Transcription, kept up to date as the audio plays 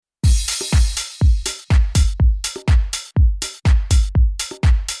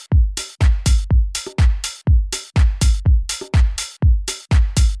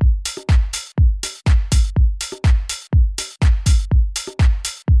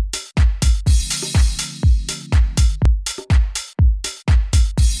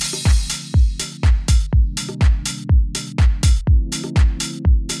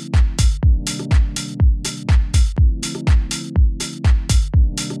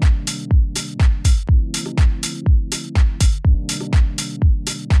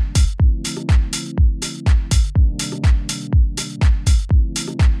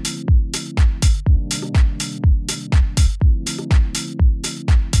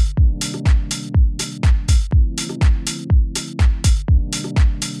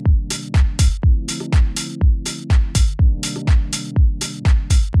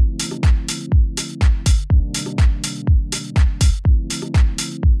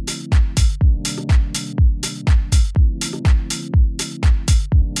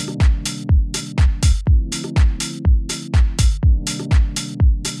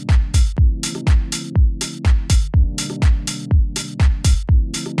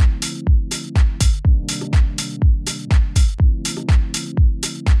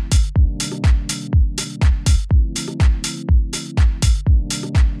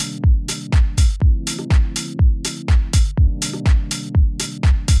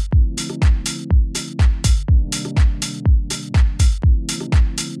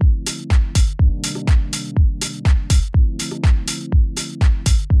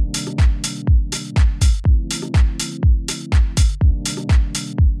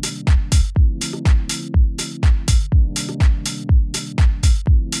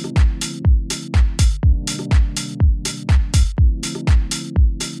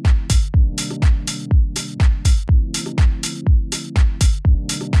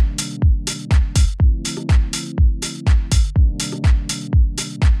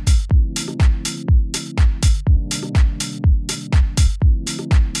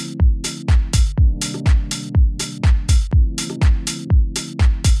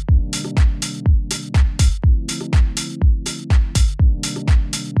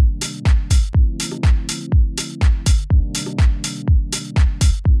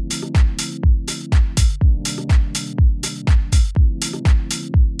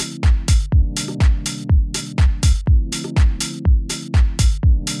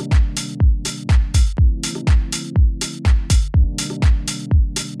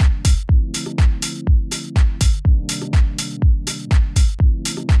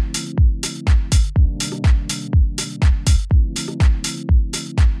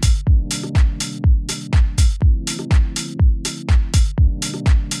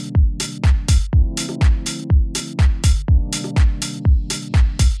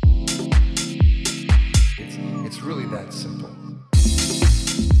really that simple.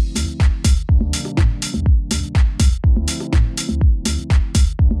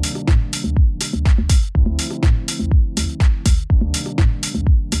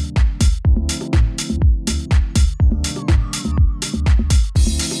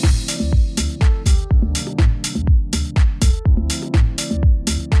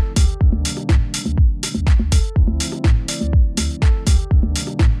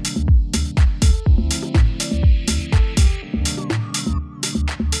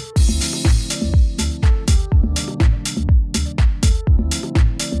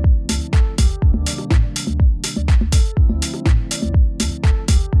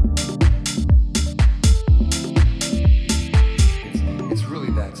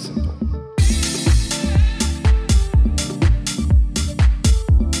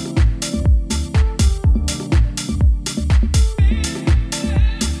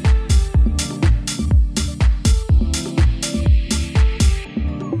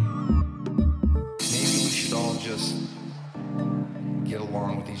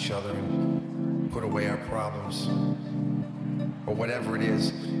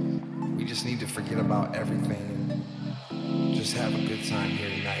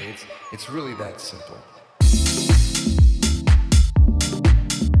 It's really that simple.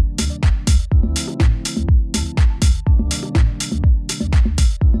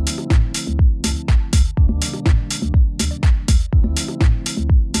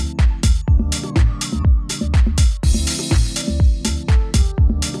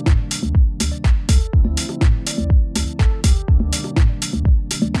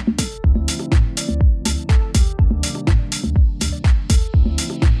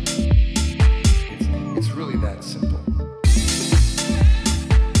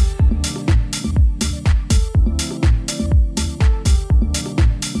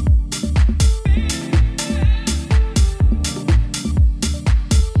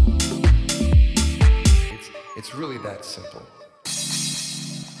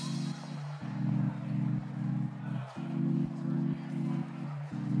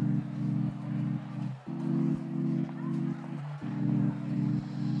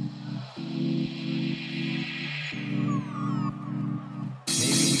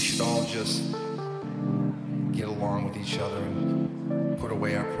 Just get along with each other and put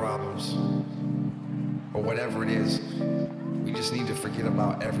away our problems or whatever it is. We just need to forget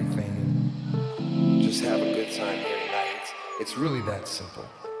about everything and just have a good time here tonight. It's really that simple.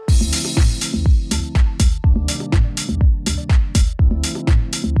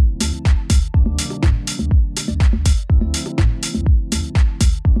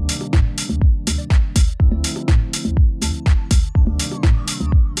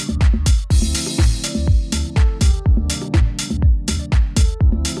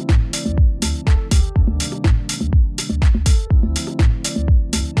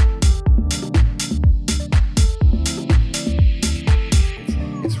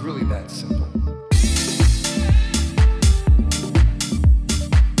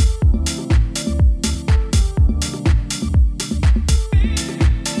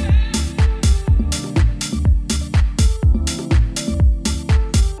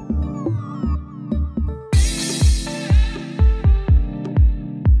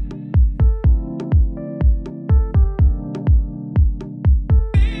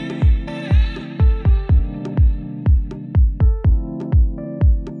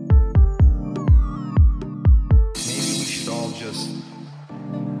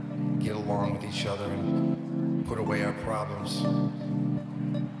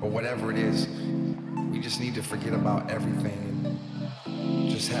 Forget about everything and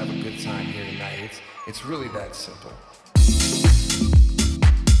just have a good time here tonight. It's really that simple.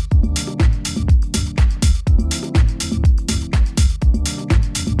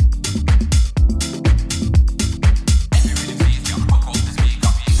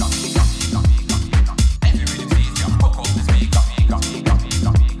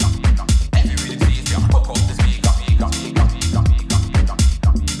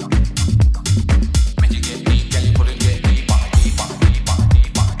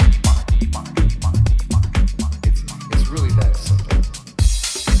 It's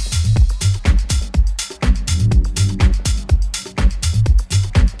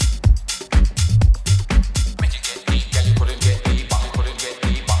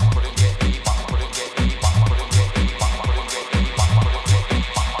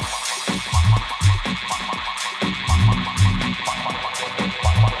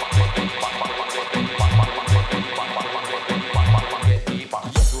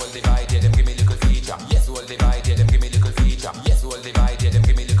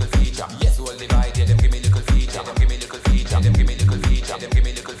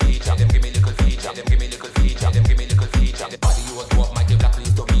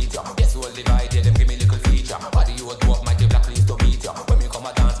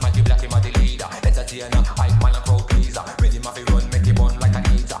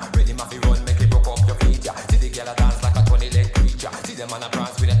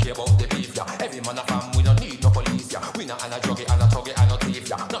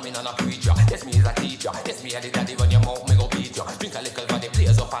Yes, me is a teacher. Yes, me a the daddy when your mouth me go beat you. Drink a little body,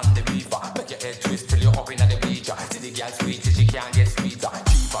 blaze up on the reefer. Make your head twist till you're up in the bleacher. See the girl sweet till she can't get sweeter.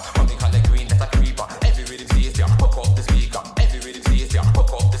 Cheaper, when me call the green, that's a creeper. Every rhythm sees ya, hook up the speaker. Every rhythm sees ya, hook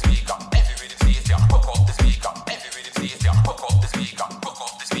up the speaker. Every rhythm sees ya, hook up the speaker. Every rhythm sees ya, hook up the speaker. Hook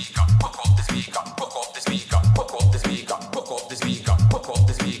up the speaker, hook up the speaker. Hook up the speaker, hook up the speaker. Hook up the speaker, hook up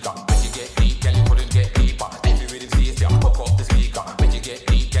the speaker. When you get deep, girl, you couldn't get deeper. Every rhythm sees ya, hook up the speaker. When you get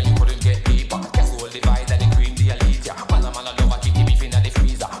deep, girl, you couldn't get deeper. Guess who will divide and the queen, the elite, yeah. Man, I love, I keep the beef in the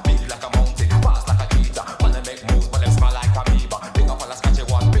freezer. Big like a mountain, fast like a cheetah. Man, I make moves, but them smell like a beaver. Big up all a scratchy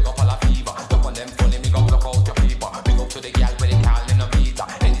one, big up all a fever. Look on them funny, me go look out your people. Big up to the gal where they call in a meter.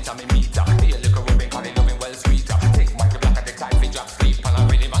 Anytime me meet her, be a little rubbing, cause they loving well sweeter. Take my black at the time, fi drop sleep, and I'm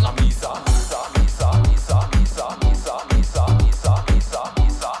ready, man, I'm Misa.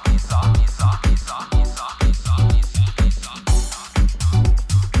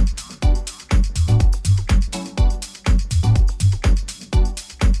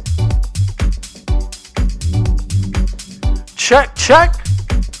 Check.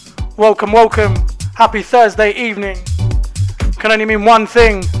 Welcome. Happy Thursday evening. Can only mean one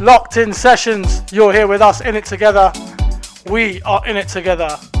thing. Locked in sessions. You're here with us in it together. We are in it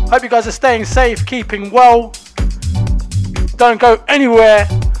together. Hope you guys are staying safe, keeping well. Don't go anywhere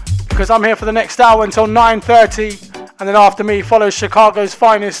because I'm here for the next hour until 9:30. And then after me follows Chicago's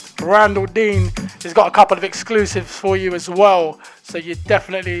finest, Randall Dean. He's got a couple of exclusives for you as well. So you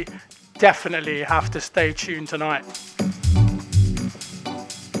definitely have to stay tuned tonight.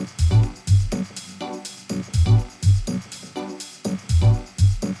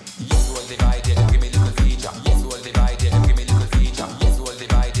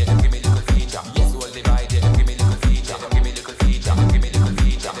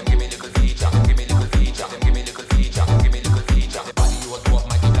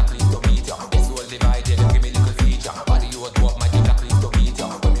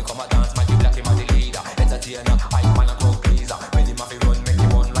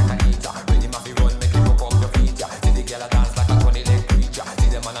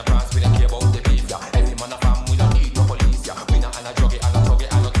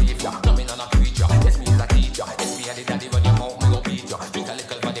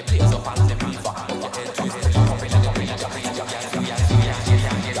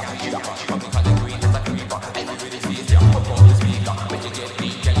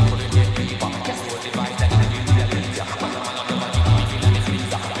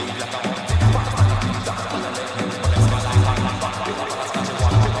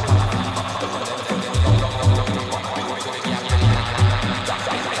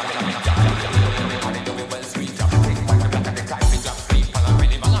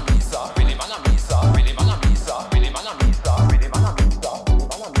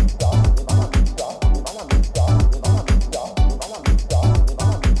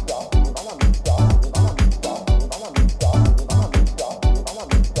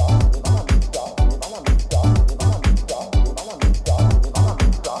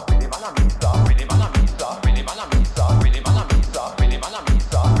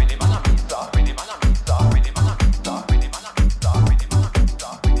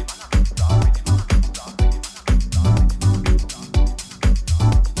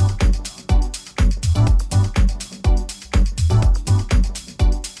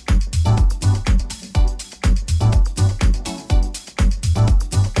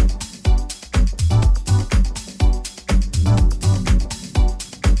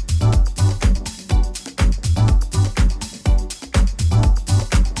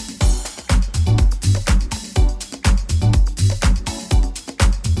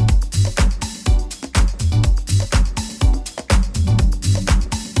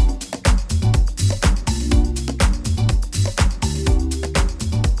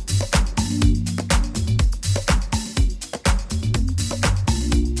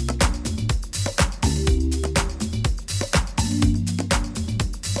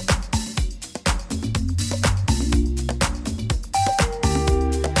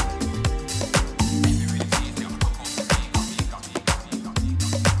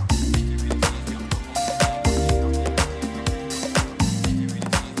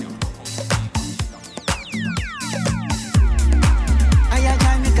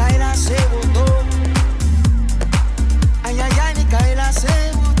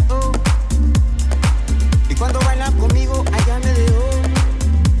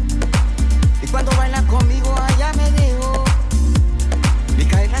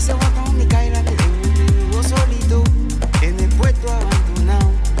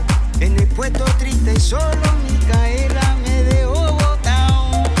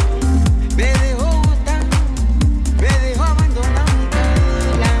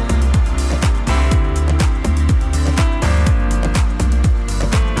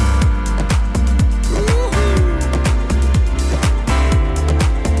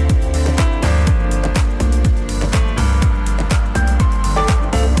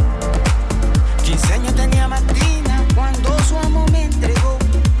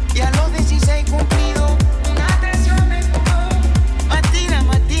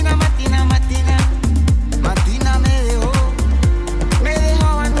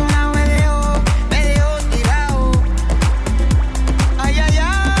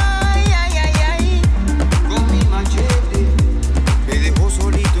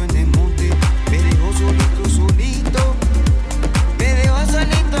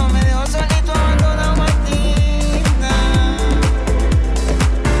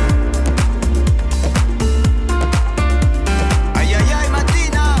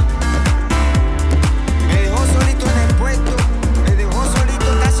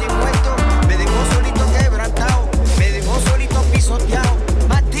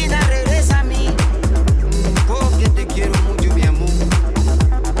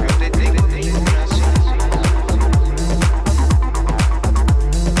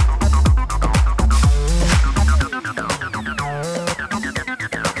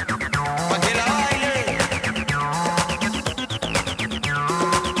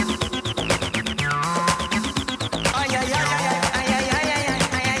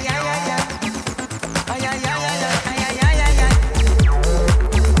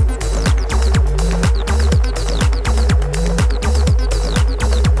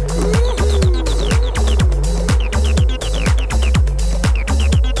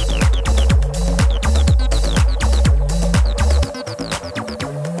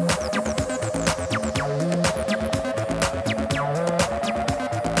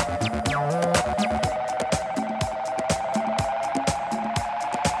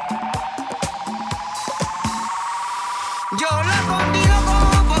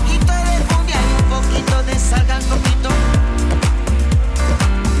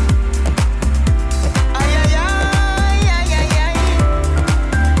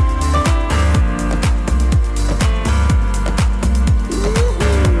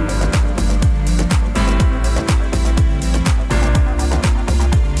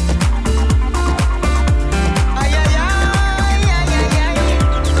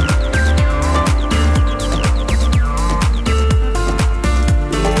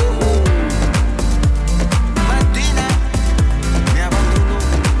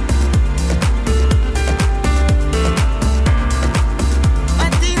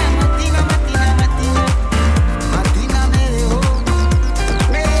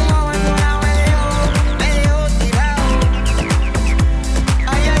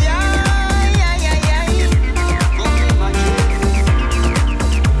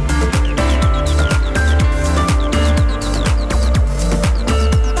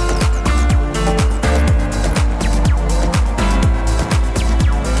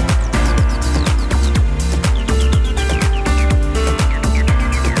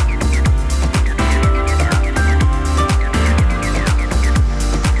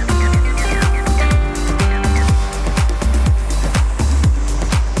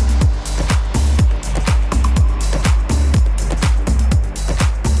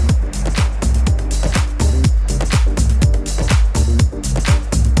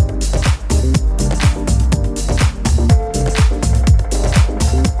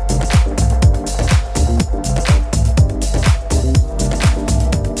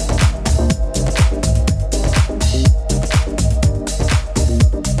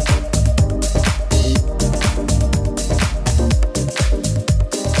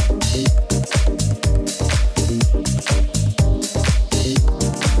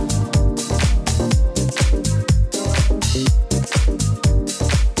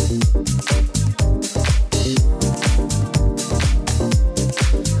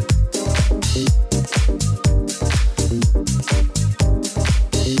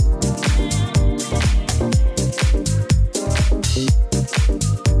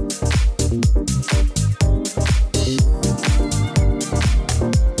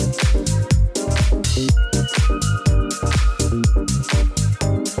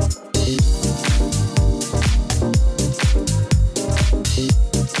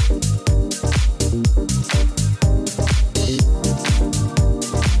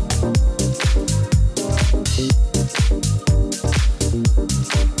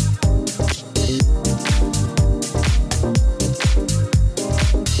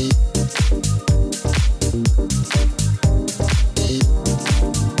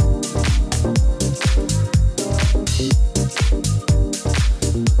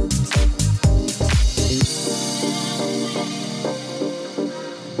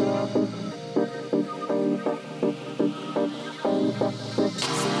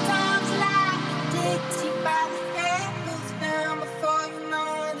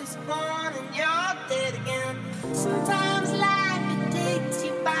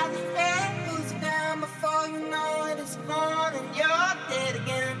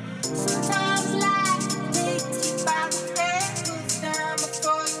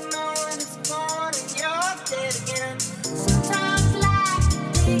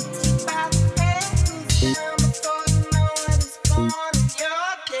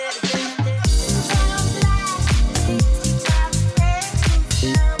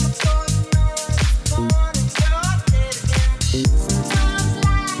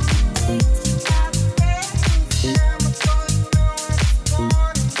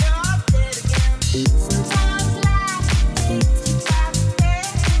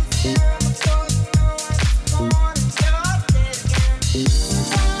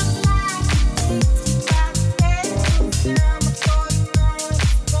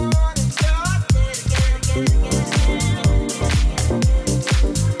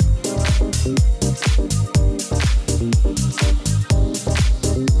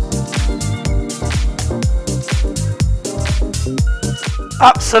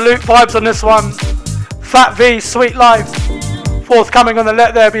 Absolute vibes on this one. Fat V, Sweet Life. Forthcoming on the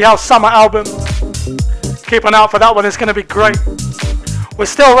Let There Be House summer album. Keep an eye out for that one, it's going to be great. We're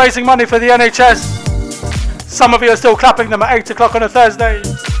still raising money for the NHS. Some of you are still clapping them at 8 o'clock on a Thursday.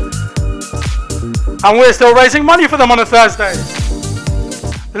 And we're still raising money for them on a Thursday.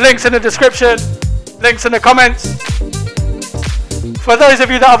 The links in the description, links in the comments. For those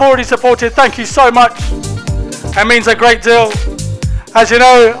of you that have already supported, thank you so much. It means a great deal. As you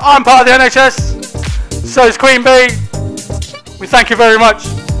know, I'm part of the NHS, so is Queen Bee. We thank you very much.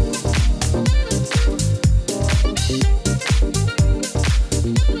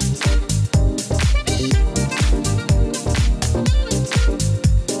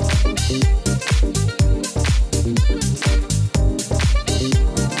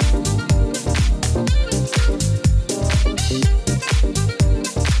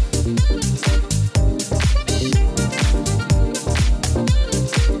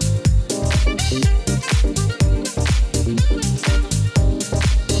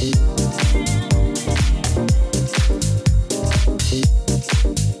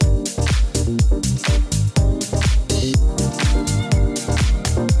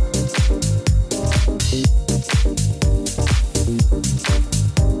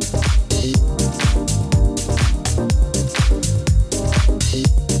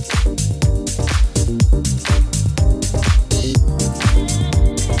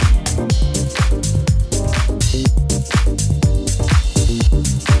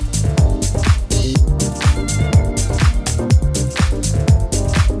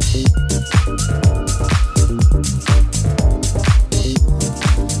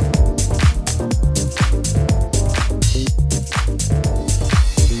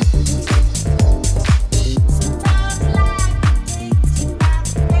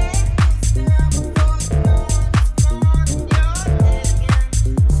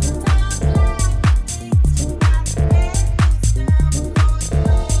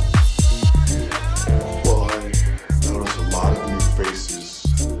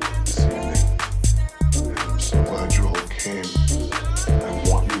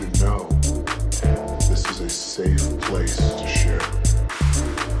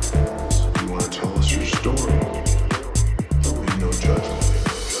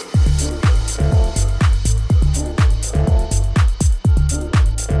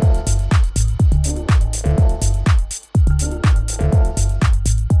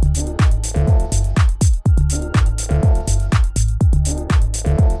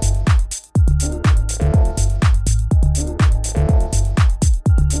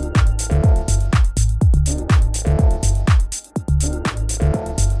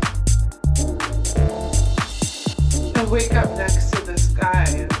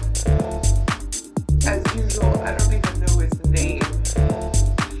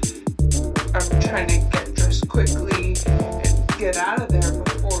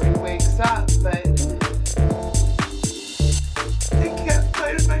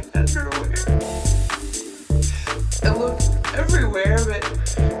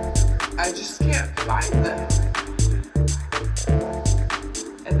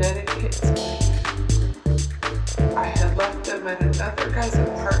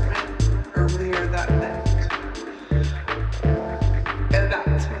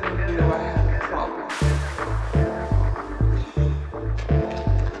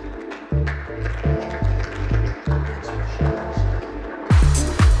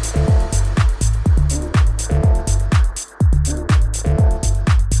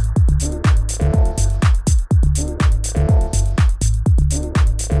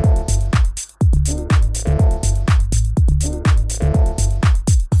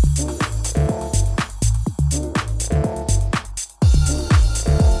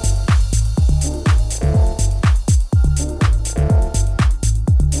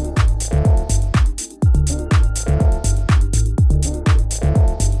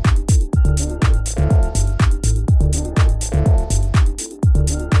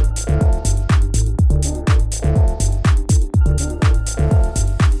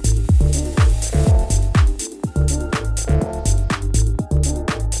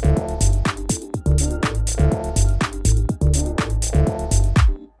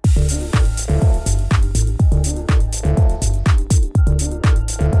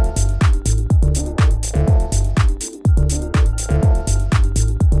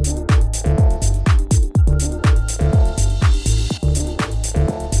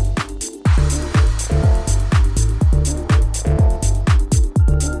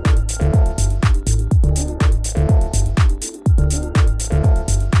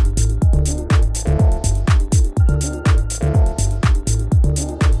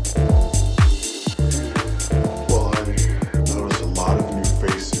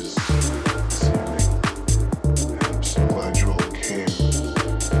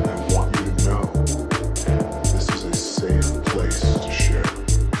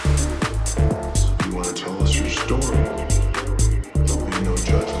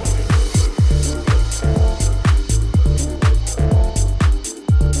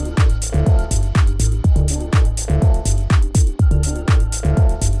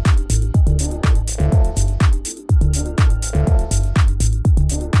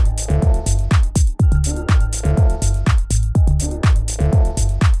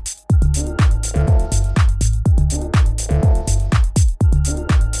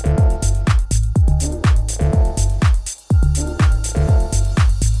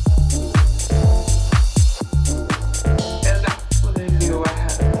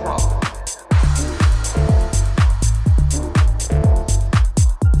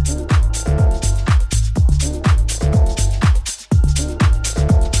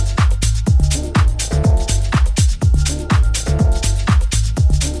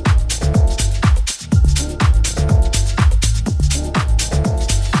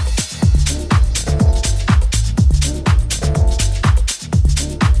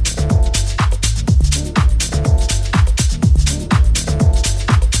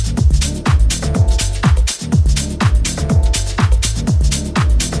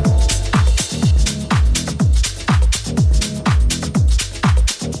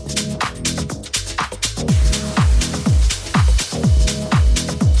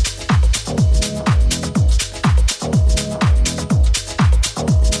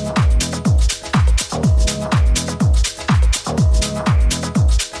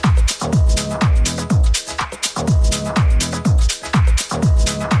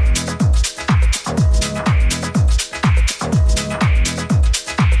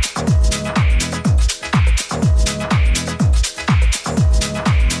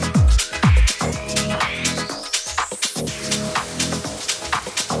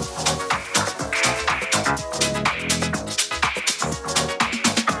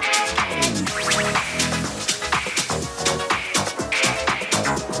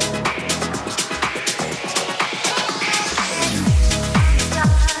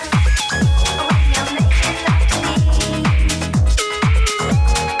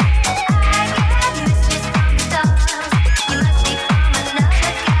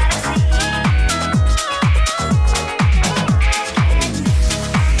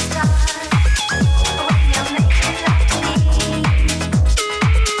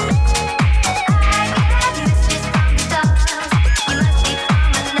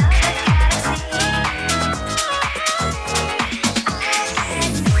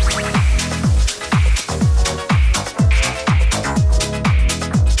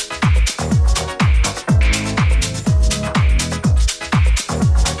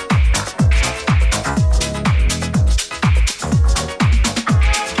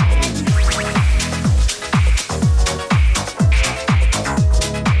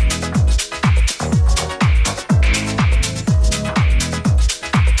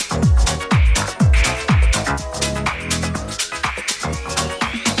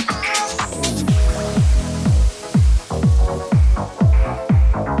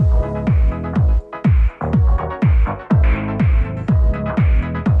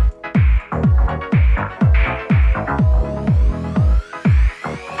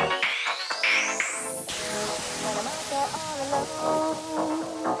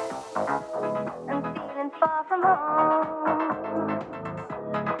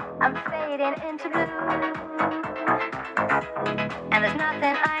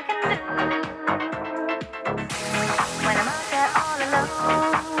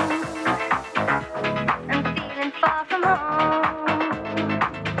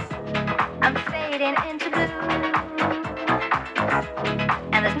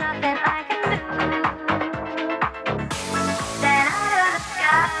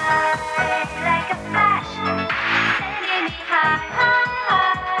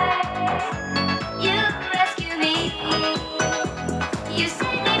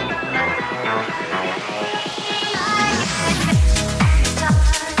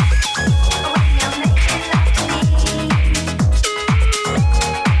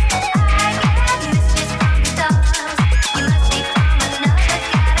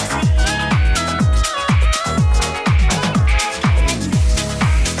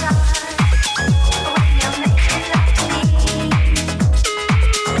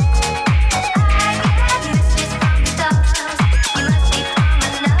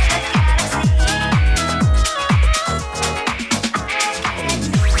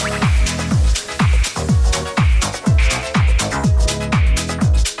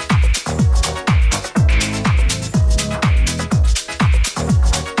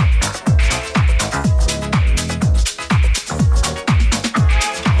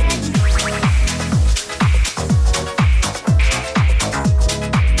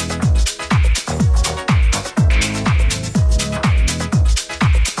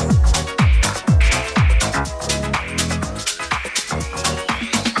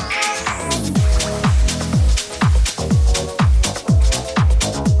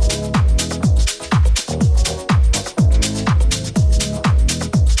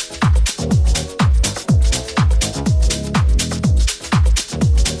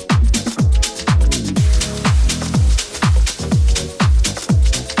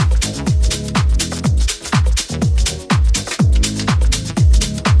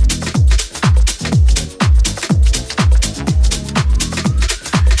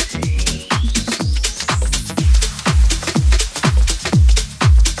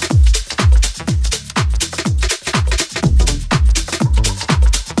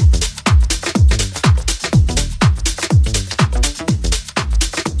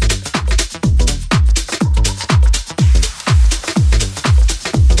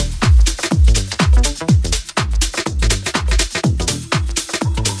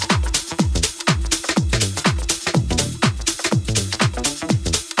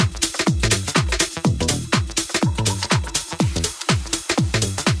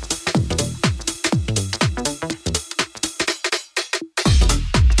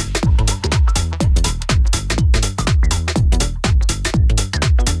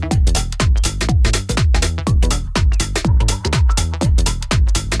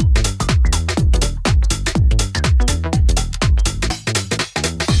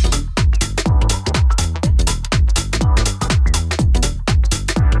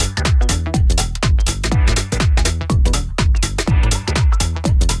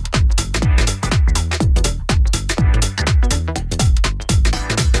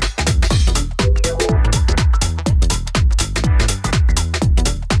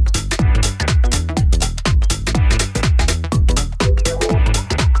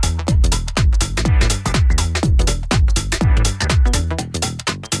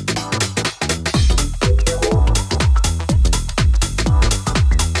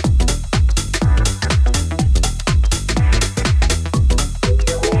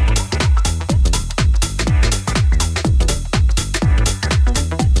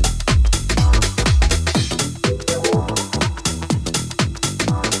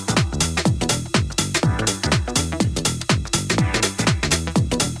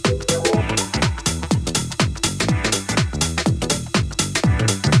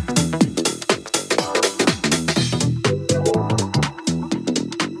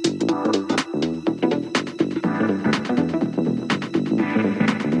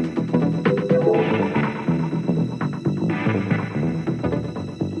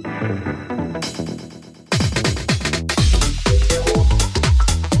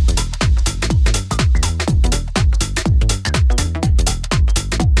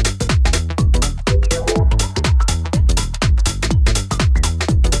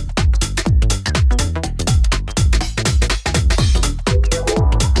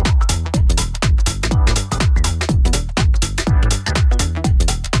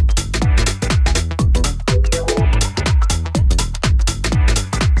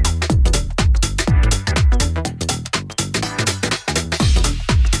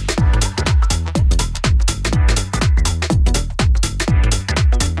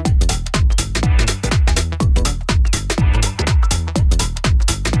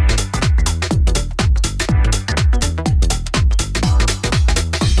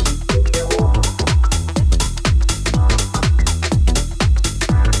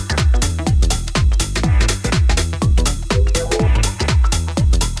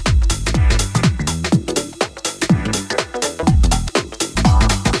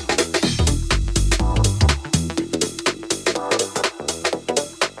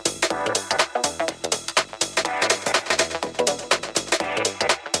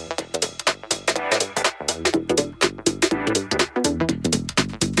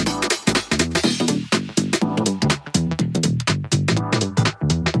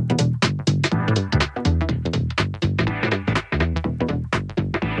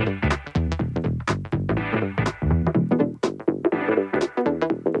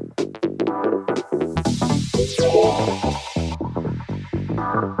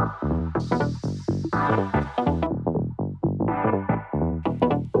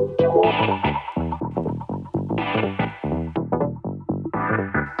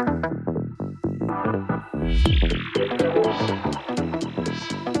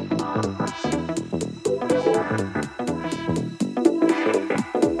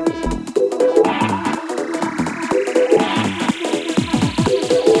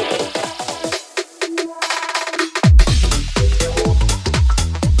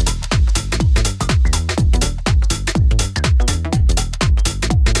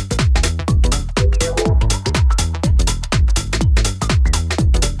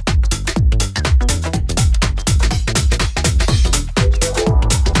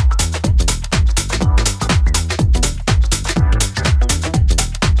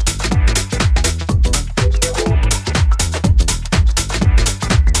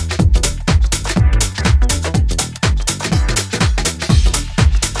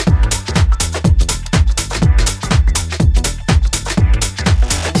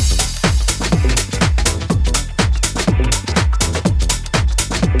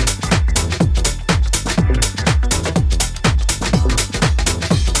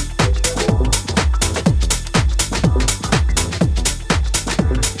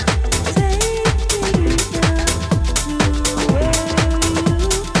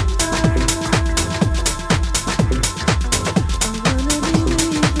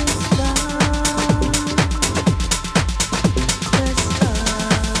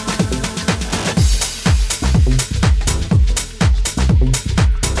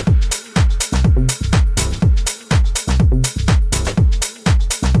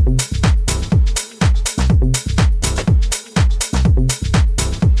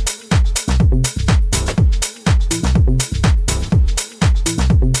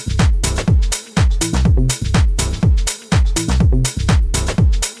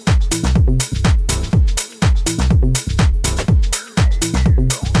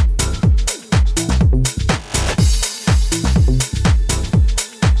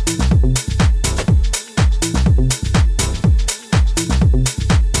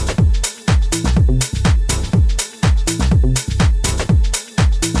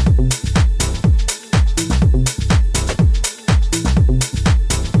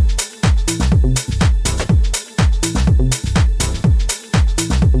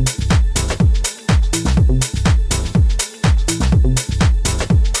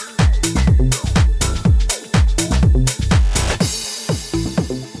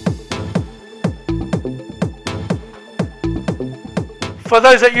 For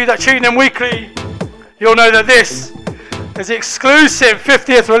those of you that tune in weekly, you'll know that this is the exclusive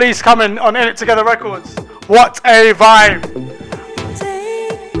 50th release coming on In It Together Records. What a vibe!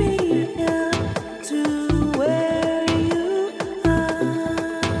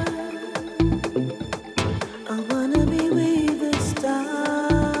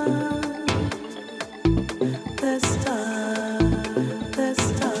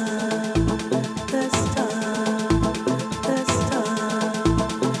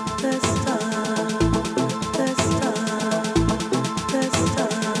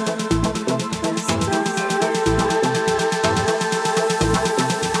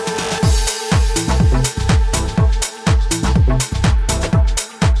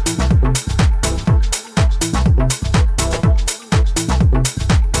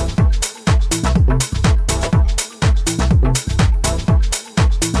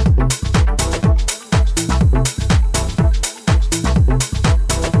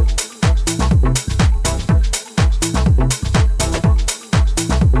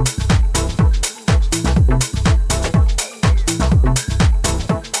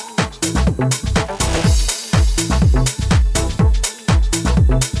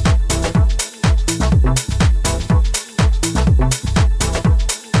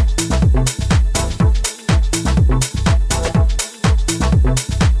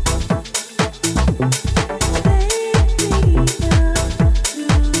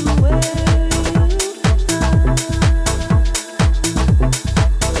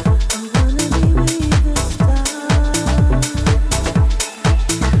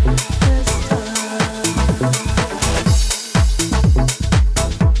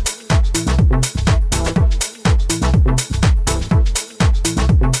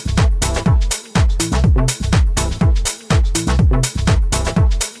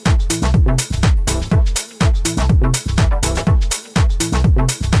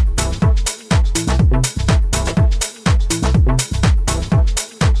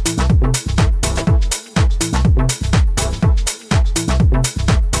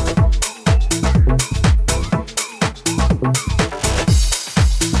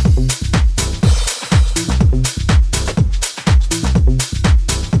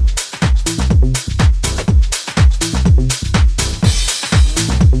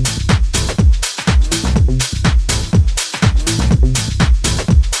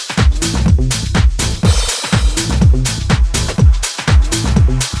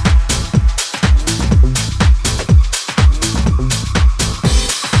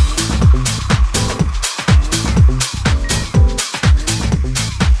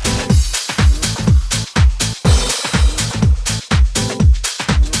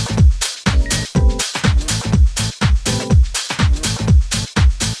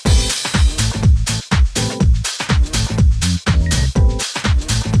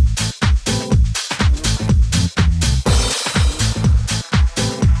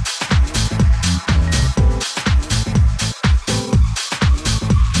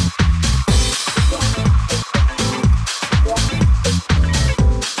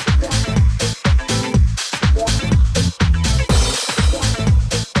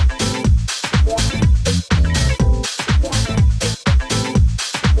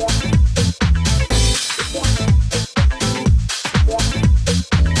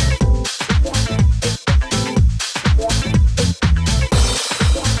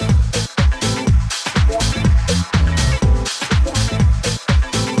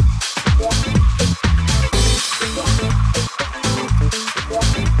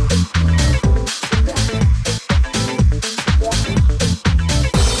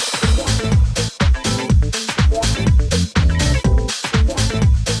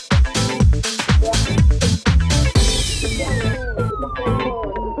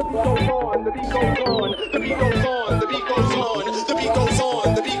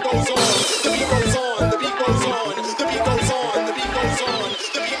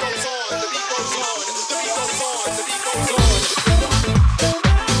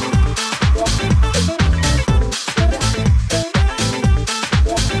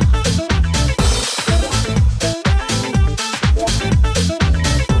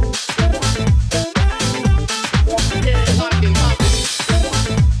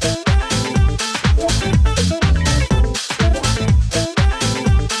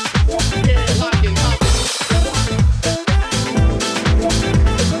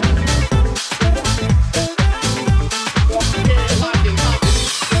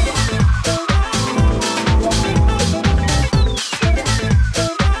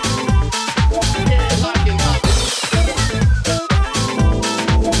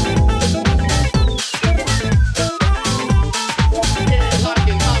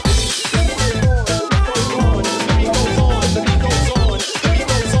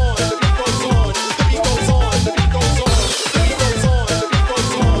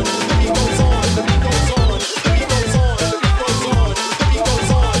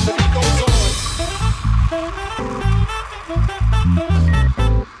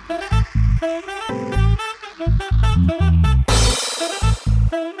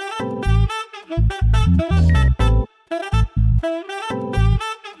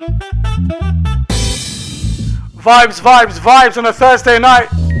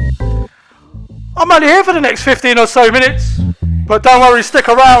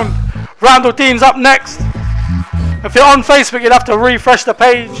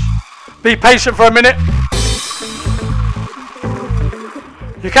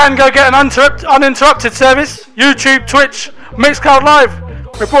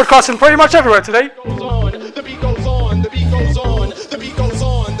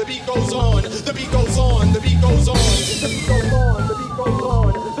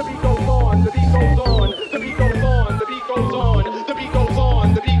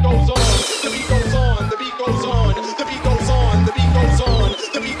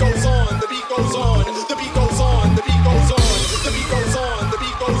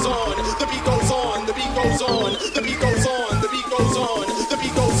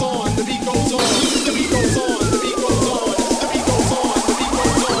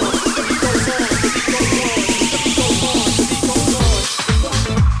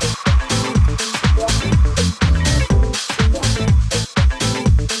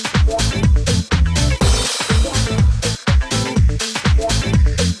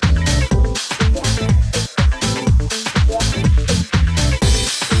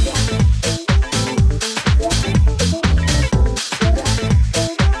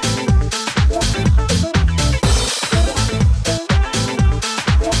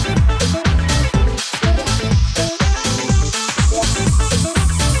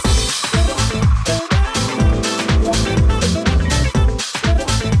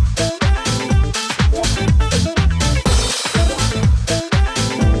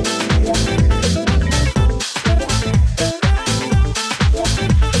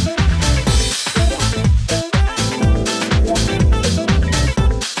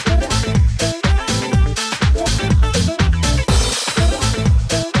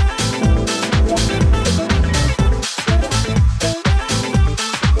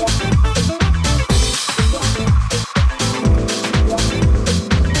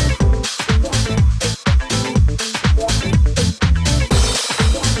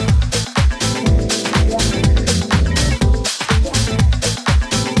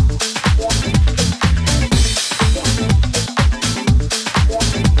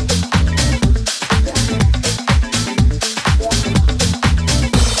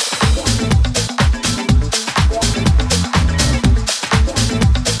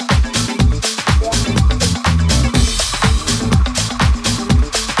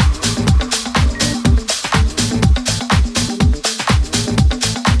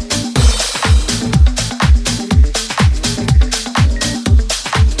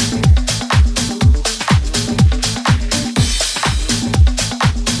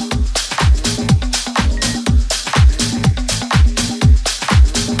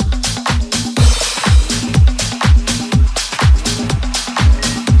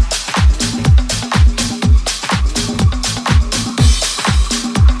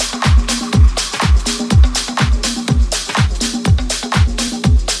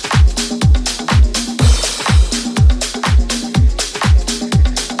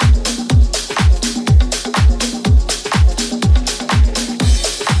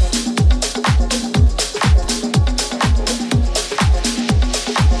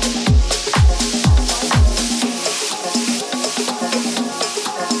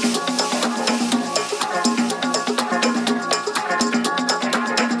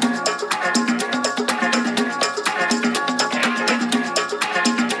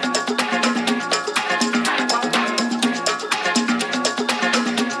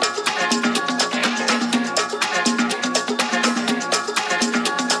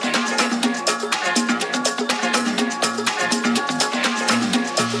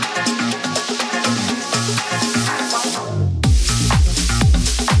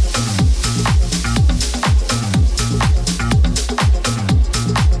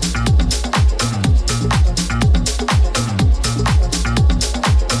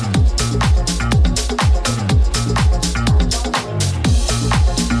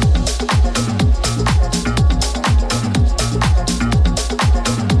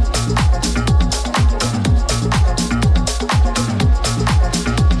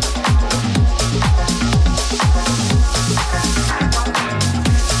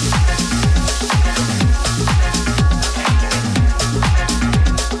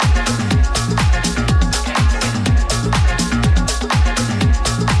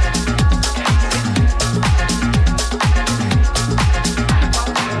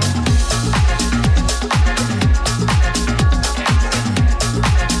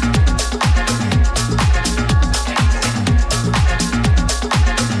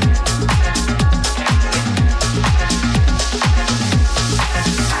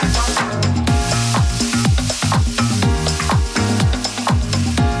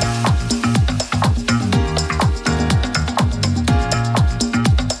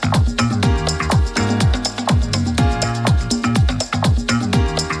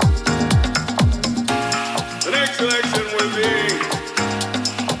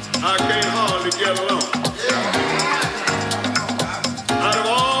 to get along. Out of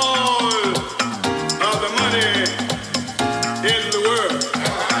all of the money in the world,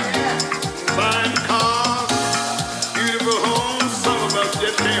 fine cars, beautiful homes, some of us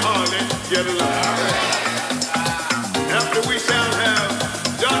just can't hardly get along. After we shall have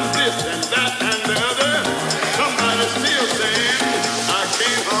done this and that and the other, somebody's still saying, I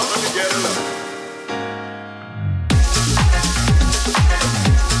can't hardly get along.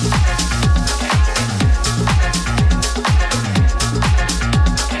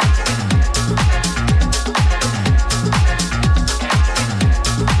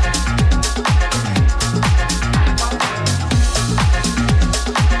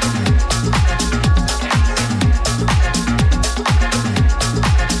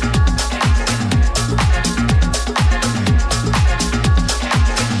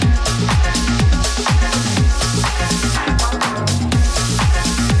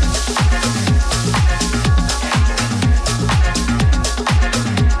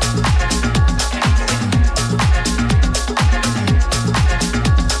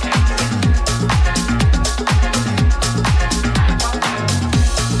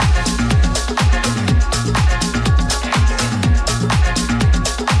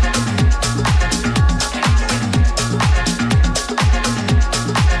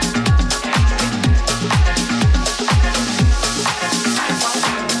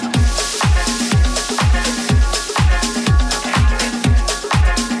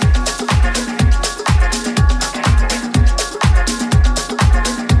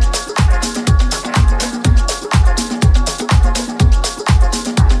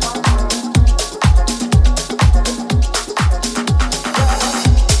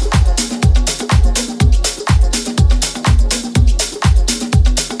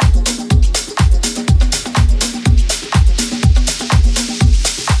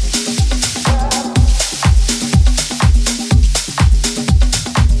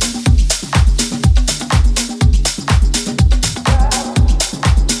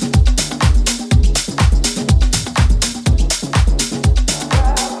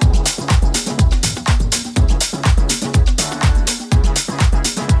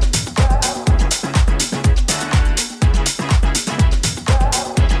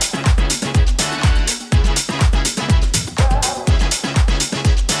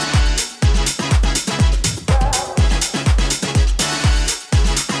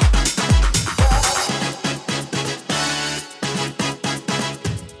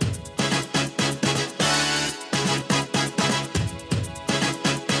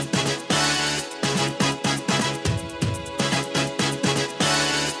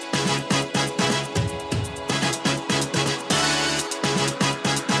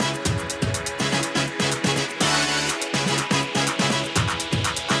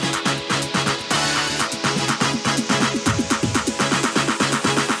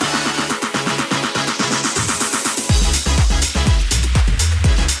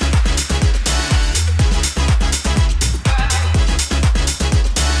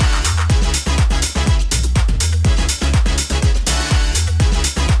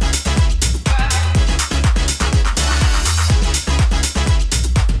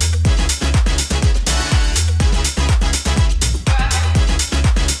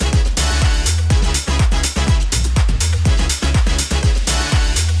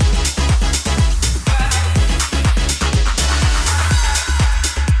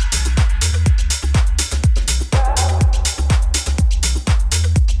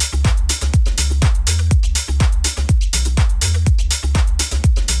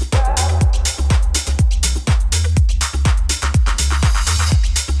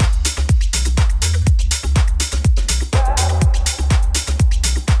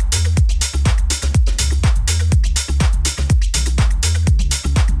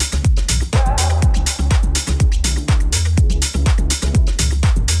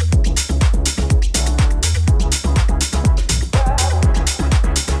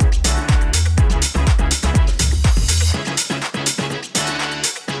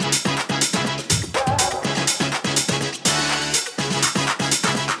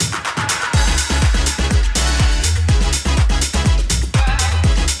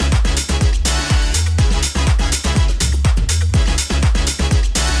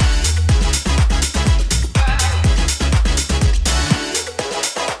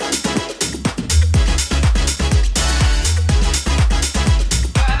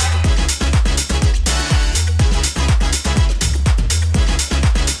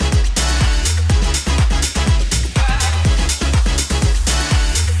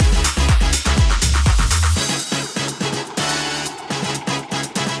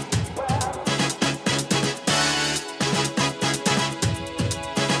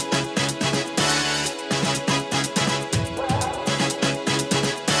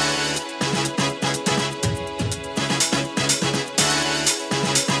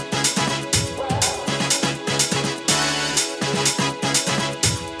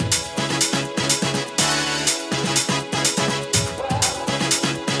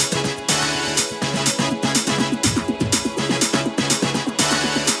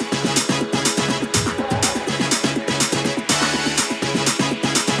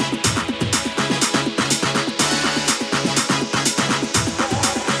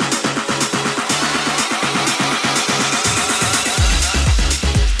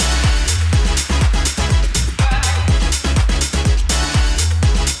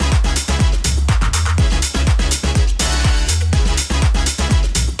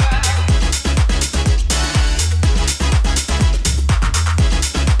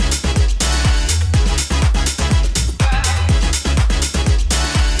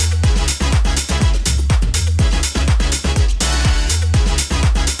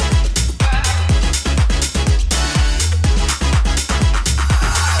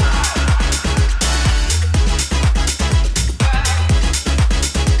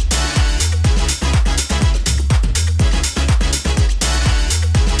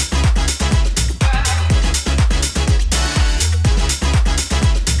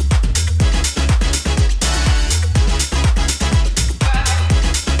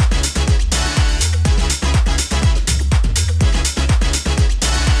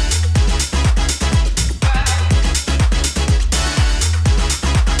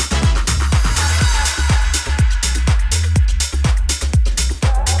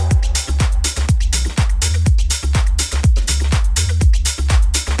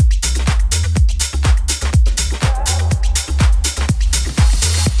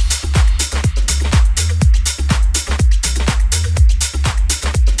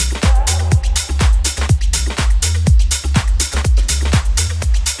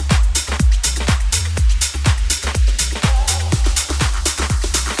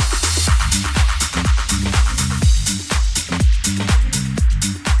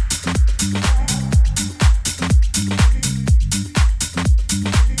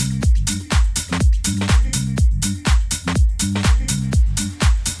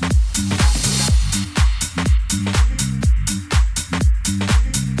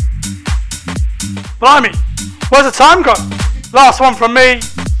 Blimey, where's the time gone? Last one from me,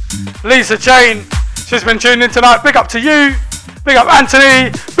 Lisa Jane. She's been tuning in tonight. Big up to you. Big up Anthony.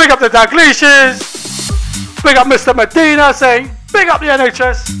 Big up the Daglicious. Big up Mr. Medina saying big up the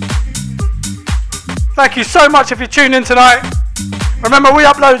NHS. Thank you so much if you tuned in tonight. Remember, we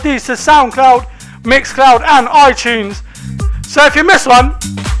upload these to SoundCloud, Mixcloud and iTunes. So if you miss one,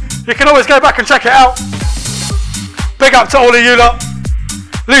 you can always go back and check it out. Big up to all of you lot.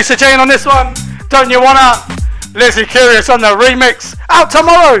 Lisa Jane on this one. Don't You Wanna? Lizzie Curious on the remix. Out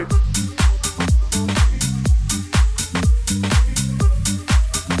tomorrow.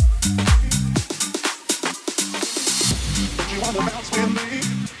 Don't you wanna bounce with me?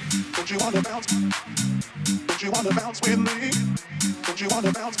 Don't you wanna bounce? Don't you wanna bounce with me? Don't you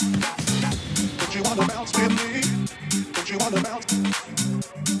wanna bounce? Don't you wanna bounce with me? Don't you wanna bounce?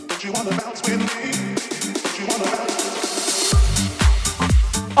 Don't you wanna bounce with me? Don't you wanna bounce?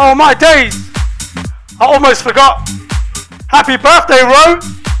 Oh my days! I almost forgot. Happy birthday, Ro!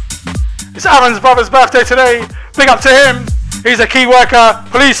 It's Aaron's brother's birthday today. Big up to him. He's a key worker,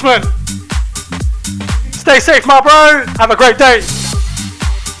 policeman. Stay safe, my bro. Have a great day.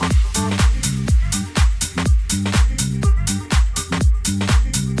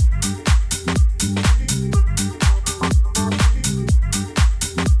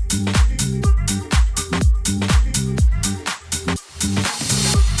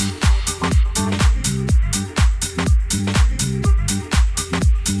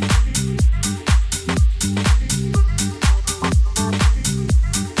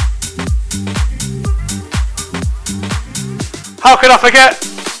 How could I forget?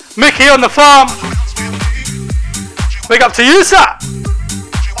 Mickey on the farm. Big up to you, sir.